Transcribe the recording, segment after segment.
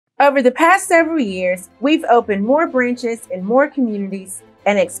Over the past several years, we've opened more branches in more communities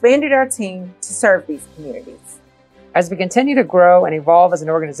and expanded our team to serve these communities. As we continue to grow and evolve as an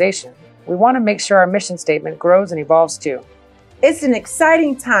organization, we want to make sure our mission statement grows and evolves too. It's an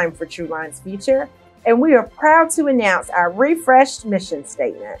exciting time for Truliant's future, and we are proud to announce our refreshed mission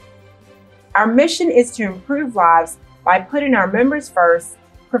statement. Our mission is to improve lives by putting our members first,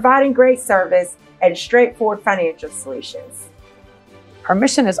 providing great service, and straightforward financial solutions. Our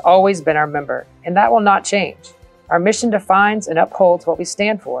mission has always been our member, and that will not change. Our mission defines and upholds what we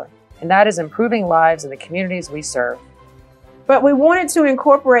stand for, and that is improving lives in the communities we serve. But we wanted to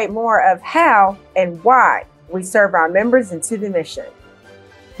incorporate more of how and why we serve our members into the mission.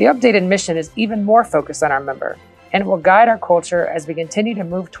 The updated mission is even more focused on our member, and it will guide our culture as we continue to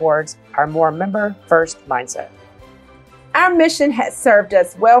move towards our more member-first mindset. Our mission has served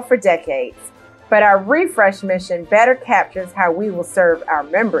us well for decades, but our refresh mission better captures how we will serve our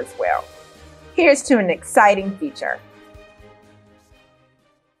members well. Here's to an exciting future.